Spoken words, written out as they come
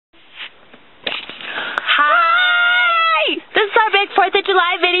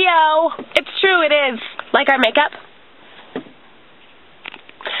it is. Like our makeup?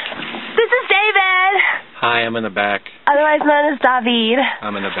 This is David. Hi, I'm in the back. Otherwise known as David.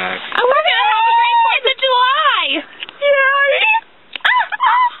 I'm in the back. Oh, we're going to have a great 4th of July. Yay!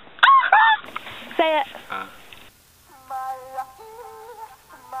 Say it.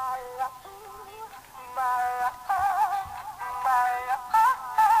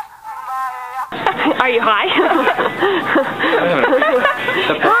 Are you high?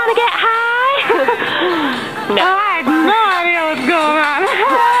 Wanna get high? No. I have no idea what's going on.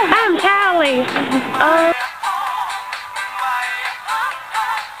 I'm Callie.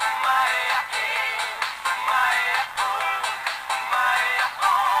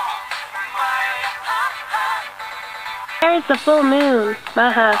 There's the full moon. He's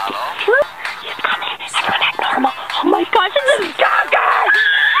coming. Everyone act normal. Oh my gosh, it's a stalker!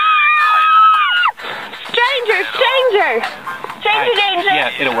 Stranger! Stranger danger!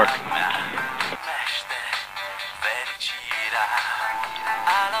 Yeah, it'll work.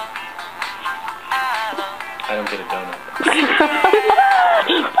 I don't get a donut.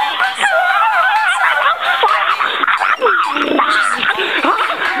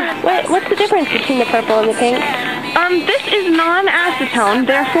 What's the difference between the purple and the pink? This is non-acetone,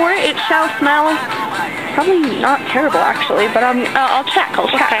 therefore it shall smell probably not terrible actually, but I'll check.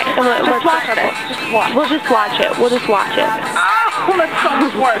 Okay, let's watch it. We'll just watch it. Oh, that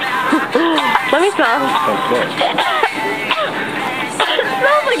sounds worse. Let me smell. It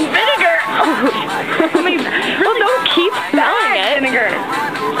smells like vinegar. Well, don't keep smelling it. Vinegar.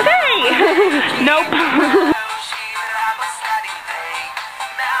 Hey! Nope.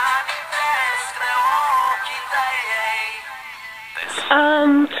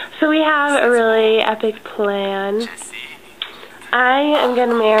 So we have a really epic plan. I am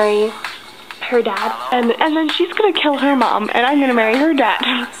gonna marry her dad, and then she's gonna kill her mom, and I'm gonna marry her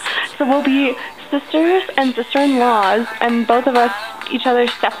dad. So we'll be sisters and sister-in-laws, and both of us each other's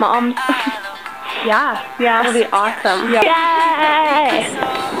stepmoms. Yeah. It'll be awesome. Yeah. Yay!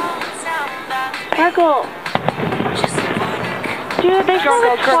 Sparkle. Dude, they should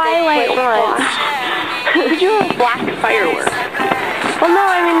have a Twilight one. Could you have a black firework? Well, no,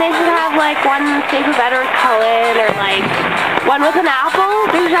 I mean, they should have, like, one St. Better Cullen, or, like, one with an apple.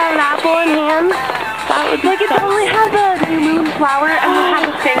 They should have an apple in hand. That would be like, it only has a new moon flower, and it has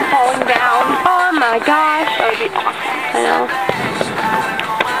a thing falling down. Oh, my gosh. That would be awesome. I know.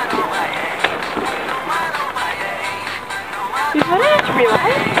 You know what I just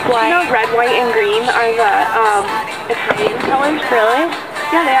realized? What? You know red, white, and green are the, Italian colors? Really?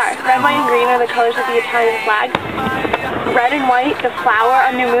 Yeah, they are. Red, white, and green are the colors of the Italian flag. Red and white, the flower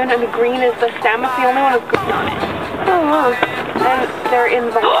on new moon, and the green is the stem. It's the only one with green on it. Oh, wow. And they're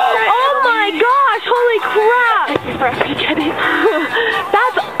in the red. Oh my gosh, holy crap! Thank you for getting.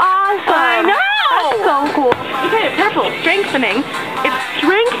 That's awesome! I know! That's so cool. Look at it, purple, strengthening. It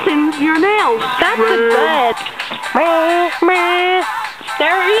strengthens your nails. That's good.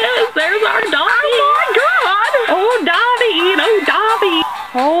 There he is. There's our Dobby. Oh my god! Oh, Dobby. Oh, Dobby.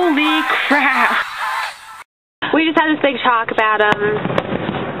 Holy crap. We just had this big talk about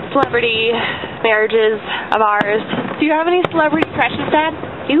celebrity marriages of ours. Do you have any celebrity crushes, Dad?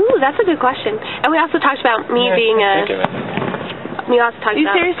 Ooh, that's a good question. And we also talked about me being we also talked you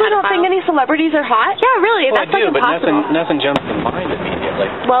about seriously don't think any celebrities are hot? Yeah, really. Well, that's I do, like but impossible. nothing jumps to mind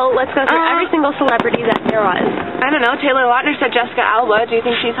immediately. Well, let's go through every single celebrity that there was. I don't know. Taylor Lautner said Jessica Alba. Do you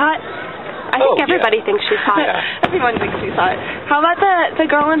think she's hot? I think everybody thinks she's hot. Yeah. Everyone thinks she's hot. How about the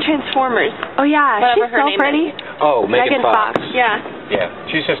girl in Transformers? Oh yeah, Whatever she's her so name pretty. is. Oh, Megan Fox. Yeah.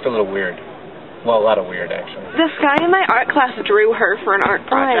 Yeah, she's just a little weird. Well, a lot of weird, actually. This guy in my art class drew her for an art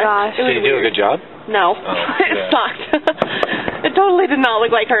project. Oh my gosh. Did he do a good job? No. Oh, It yeah. sucked. It totally did not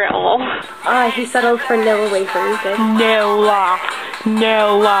look like her at all. He settled for Nilla wafers. Nilla.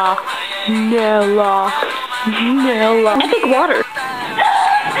 Epic water.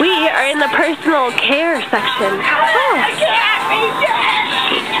 We are in the personal care section.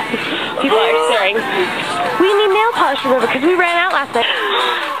 People are staring. We need nail polish remover because we ran out last night.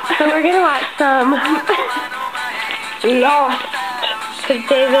 So we're gonna watch some Lost. Because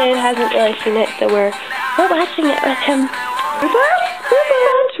David hasn't really seen it, so we're watching it with him.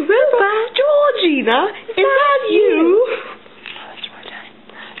 Georgina, is that you? How much more time?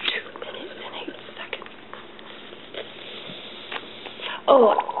 2 minutes and 8 seconds.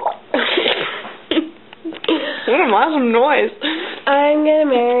 Oh. That's some noise. I'm gonna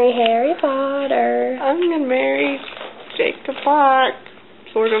marry Harry Potter. I'm gonna marry Jacob Black.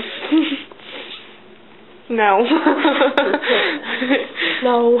 Sort of. No.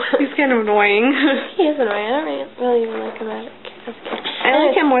 No. He's kind of annoying. He is annoying. I don't really even like him as a kid. I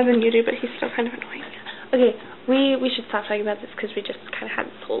like him more than you do, but he's still kind of annoying. Okay, we should stop talking about this because we just kind of had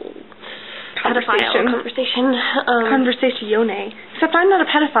this whole conversation. Conversatione. Except I'm not a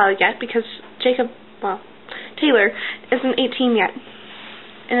pedophile yet because Taylor isn't 18 yet.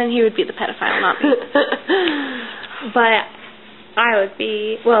 And then he would be the pedophile, not me. But I would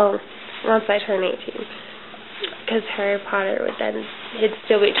be, well, once I turn 18. Because Harry Potter would then, he'd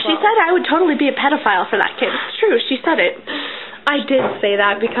still be 12. She said I would totally be a pedophile for that kid. It's true, she said it. I did say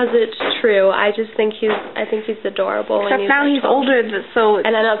that because it's true. I just think he's adorable. Except now he's older, so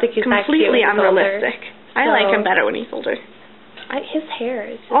and I don't think he's completely unrealistic. I like him better when he's older. His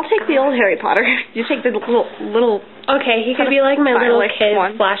hair is... I'll take the old Harry Potter. You take the little... Okay, he could be like my little kid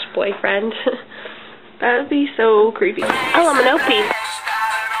 / boyfriend. That would be so creepy. Oh, I'm an Opie.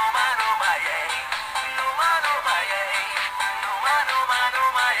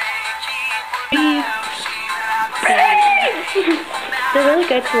 They're really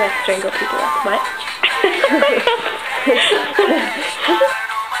good to like strangle people with. What?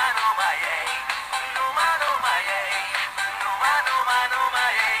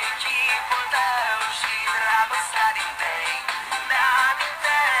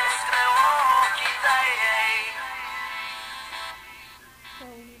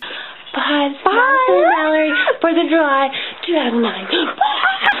 Bye, Mallory, for the Dry 2009.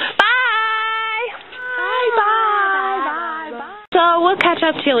 So we'll catch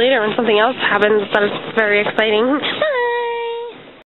up to you later when something else happens that is very exciting.